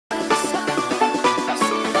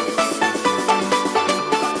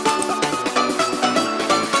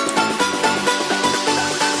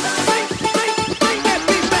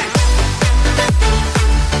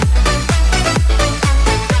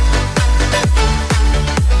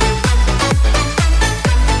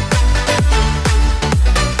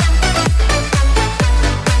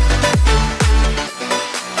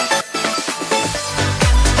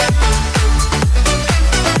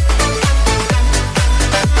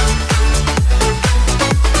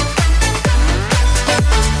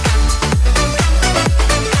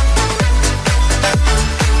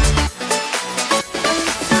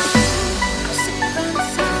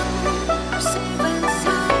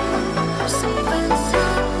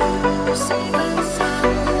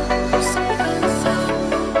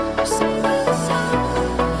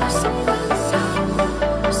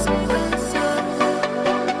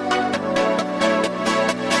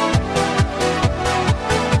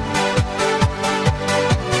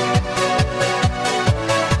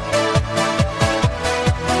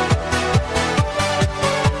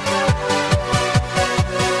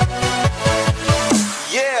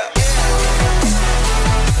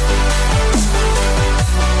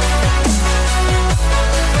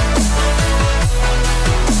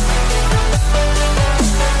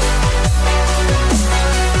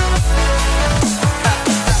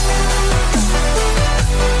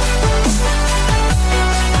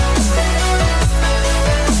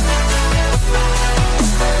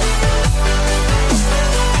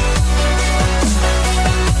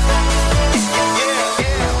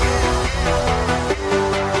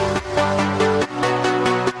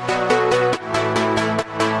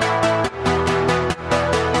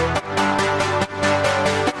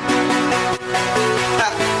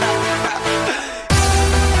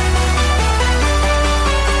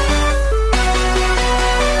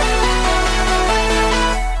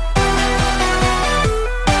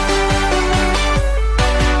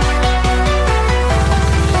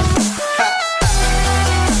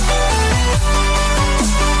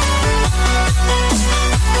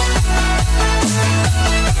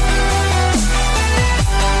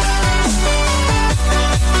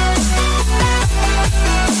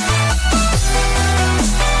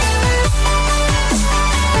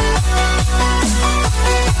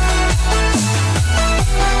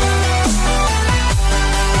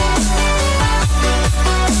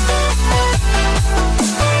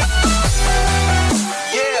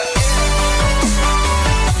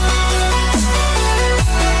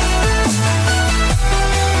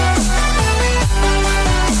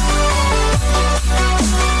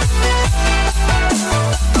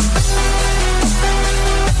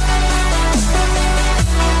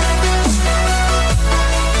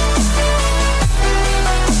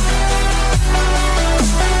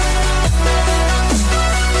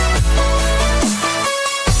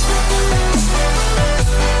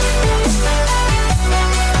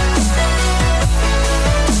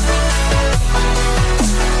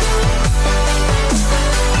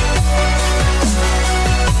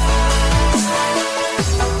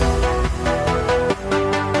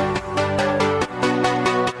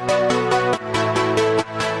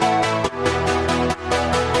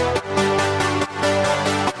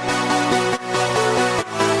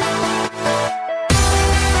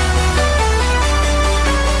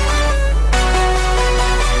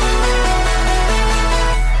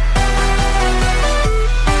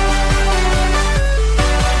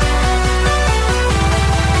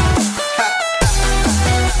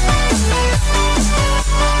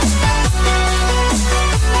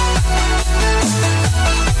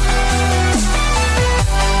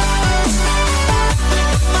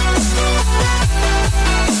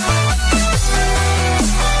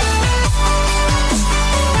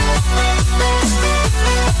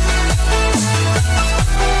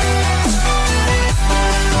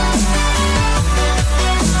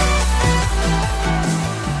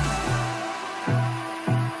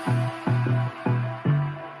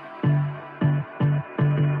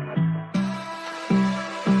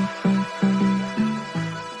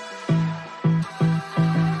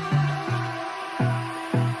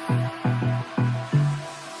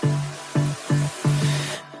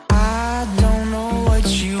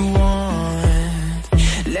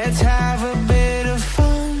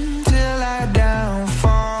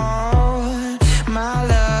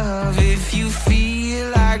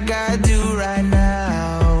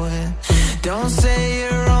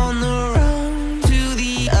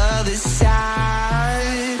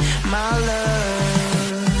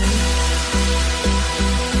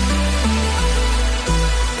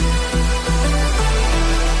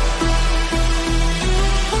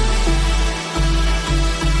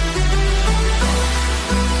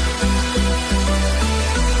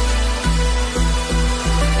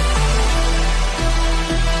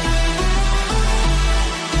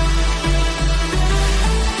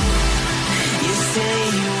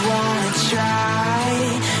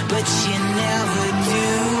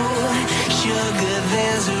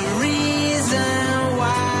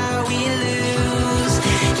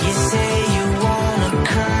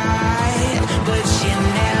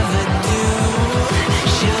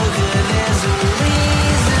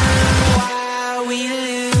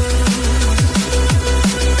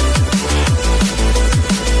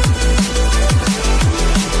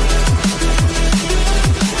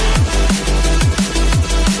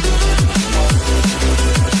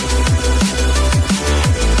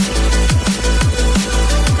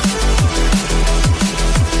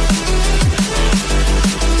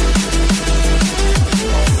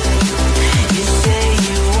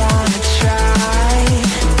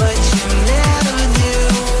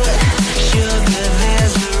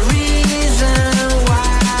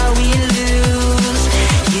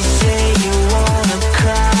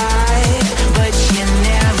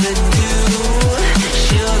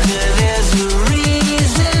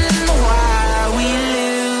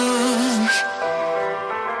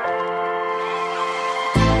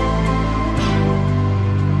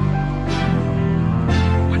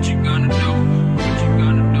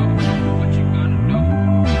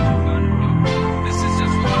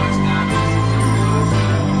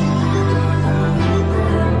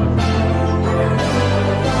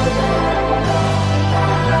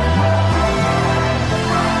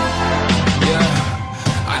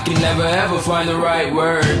find the right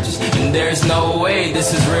words, and there's no way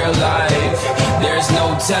this is real life. There's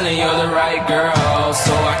no telling you're the right girl,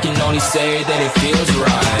 so I can only say that it feels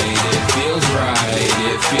right. It feels right,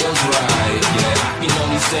 it feels right. Yeah, I can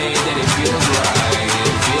only say that it feels right.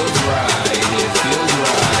 It feels right, it feels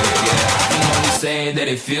right. Yeah, I can only say that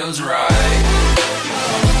it feels right.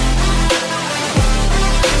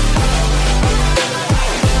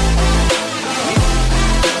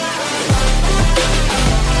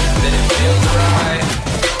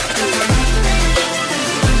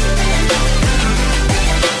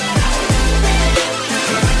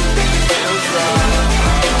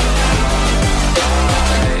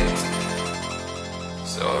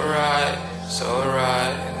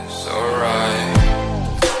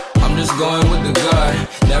 Going with the gut,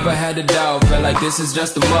 never had a doubt, felt like this is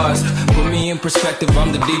just a must. Put me in perspective,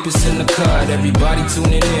 I'm the deepest in the cut. Everybody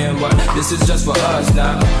tuning in, but this is just for us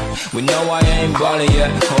now. We know I ain't ballin'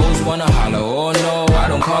 yet, hoes wanna holler, oh no, I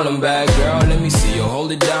don't call them back. Girl, let me see you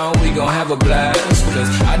hold it down, we gon' have a blast. Cause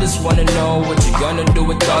I just wanna know what you gonna do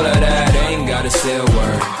with all of that. Ain't gotta say a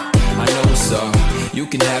word, I know what's up, you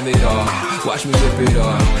can have it all. Watch me rip it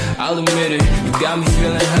off, I'll admit it, you got me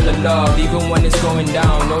feeling hella loved. Even when it's going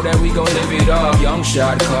down, know that we gon' live it up. Young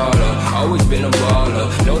shot caller, always been a baller.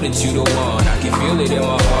 Know that you the one, I can feel it in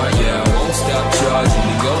my heart. Yeah, I won't stop charging,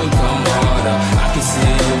 we go and come harder. I can see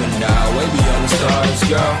you and I, way beyond the stars,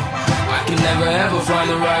 girl. I can never ever find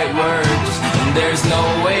the right words, and there's no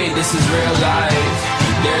way this is real life.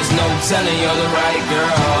 There's no telling you're the right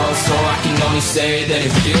girl, so I can only say that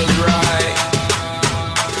it feels right.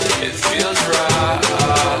 It feels right. It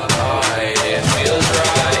feels right. It feels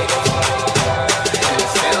right.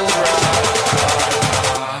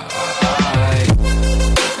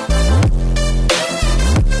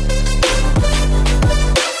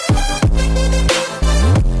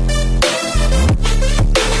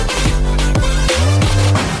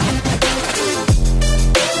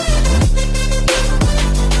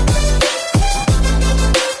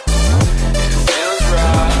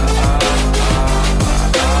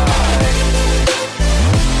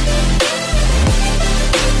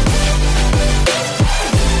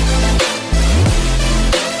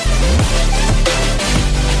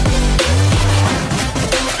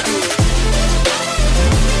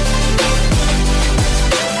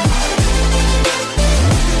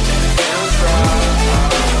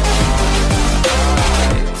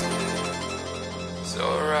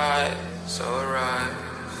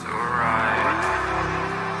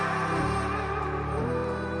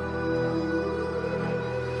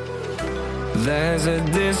 There's a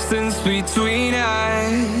distance between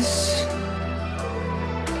us.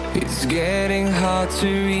 It's getting hard to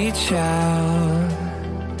reach out.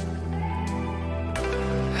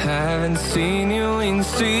 Haven't seen you in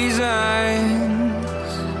seasons,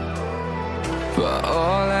 but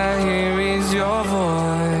all I hear is your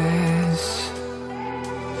voice.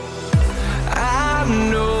 I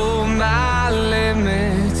know my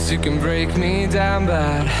limits, you can break me down,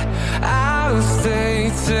 but I'll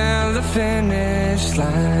stay till the finish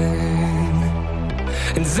line.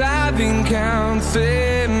 And I've been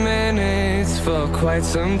counting minutes for quite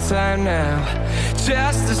some time now,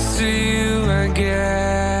 just to see you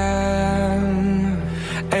again.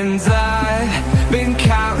 And I've been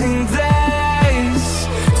counting days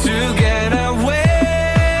to get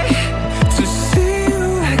away, to see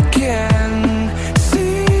you again,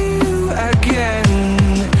 see you again.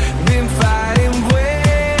 Been fighting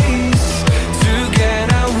ways to get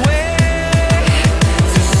away,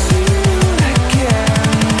 to see you again,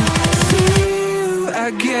 see you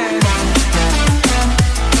again.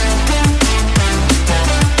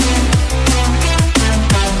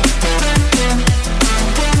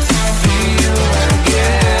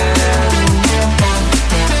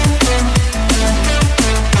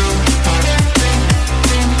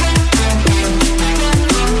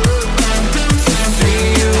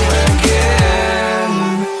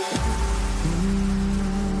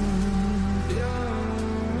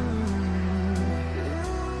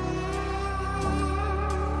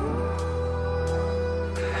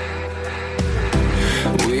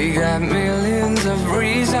 We got millions of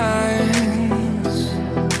reasons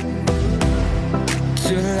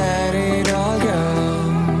to let it all go.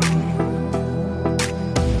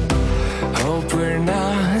 Hope we're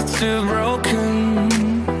not too broken.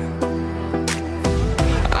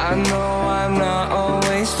 I know I'm not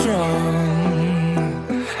always strong,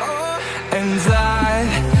 and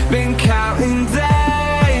I've been counting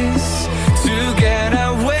days to get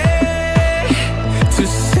away, to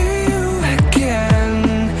see you again,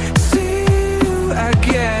 see you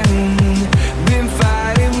again.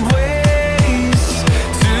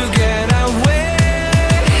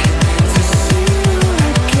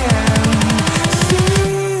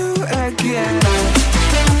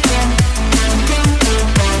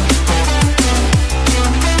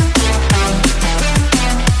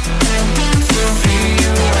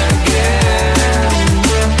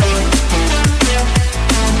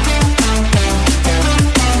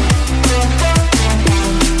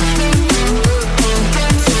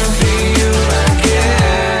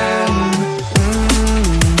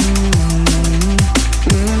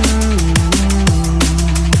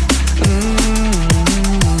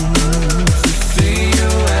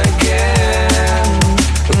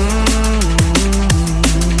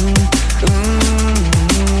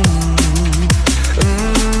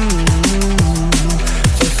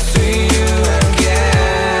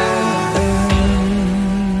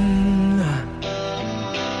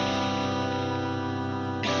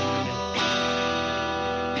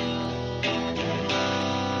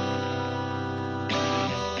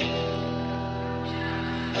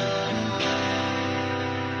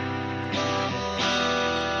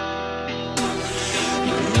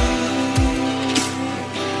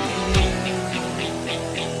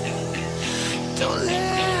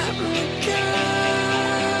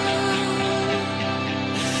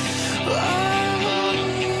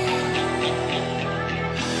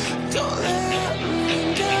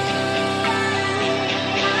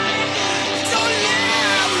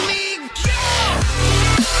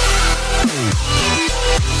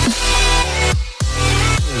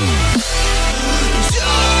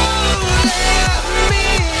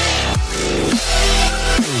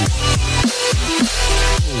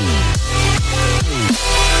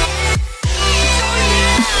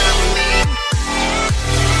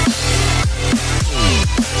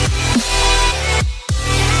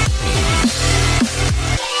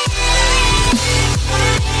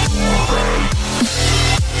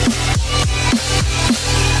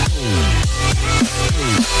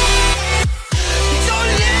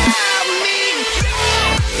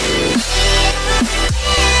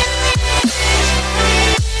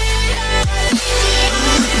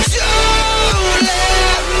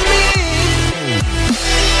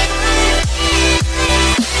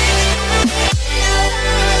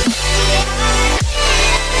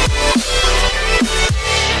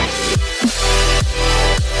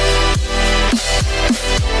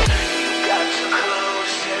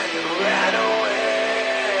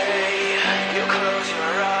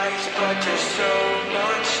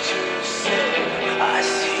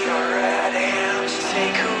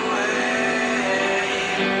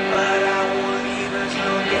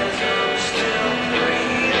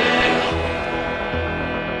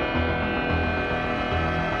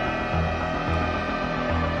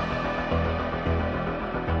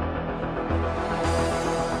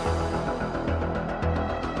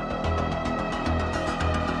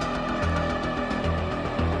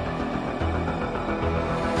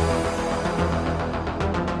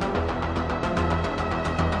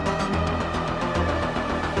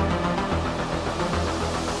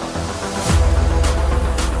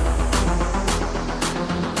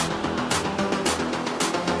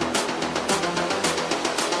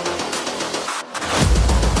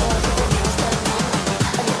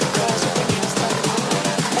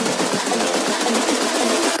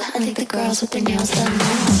 think the girls with their nails done now.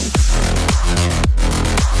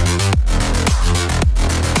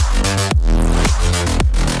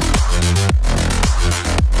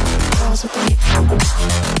 Girls with their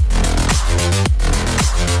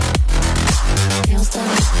nails done.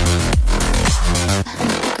 I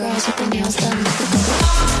think the girls with their nails done.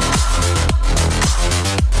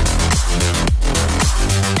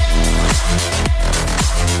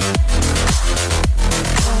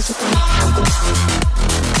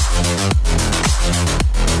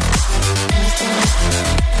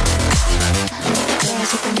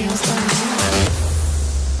 Girls with their nails done.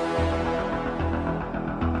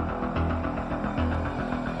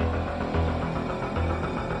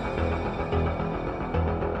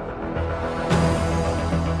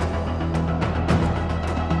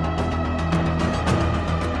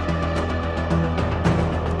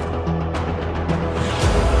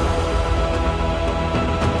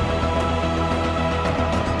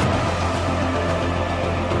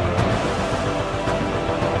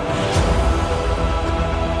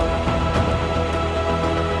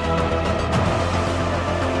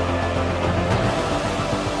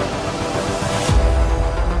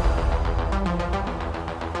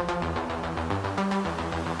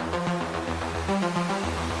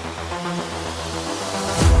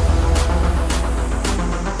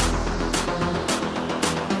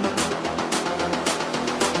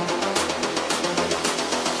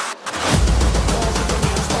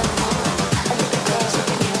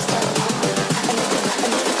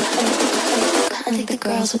 I think the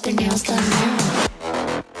girls with their nails done now.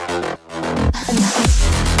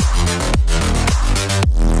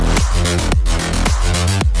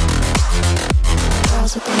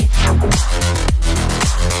 Girls with their nails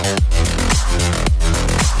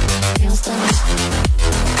done.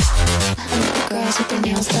 I think the girls with their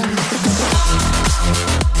nails done.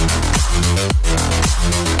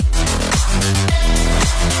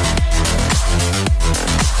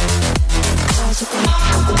 Girls with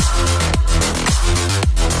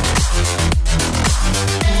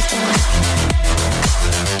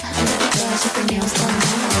their nails done.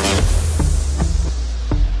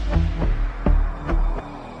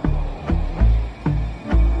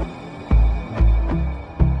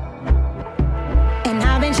 And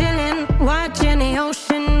I've been chillin', watching the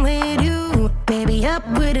ocean with you. Baby up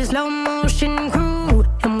with a slow motion crew.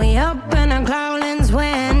 And we up in our growlings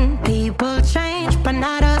when people change, but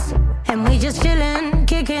not us. And we just chillin',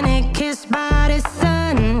 kicking it, kissed by the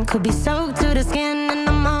sun. Could be so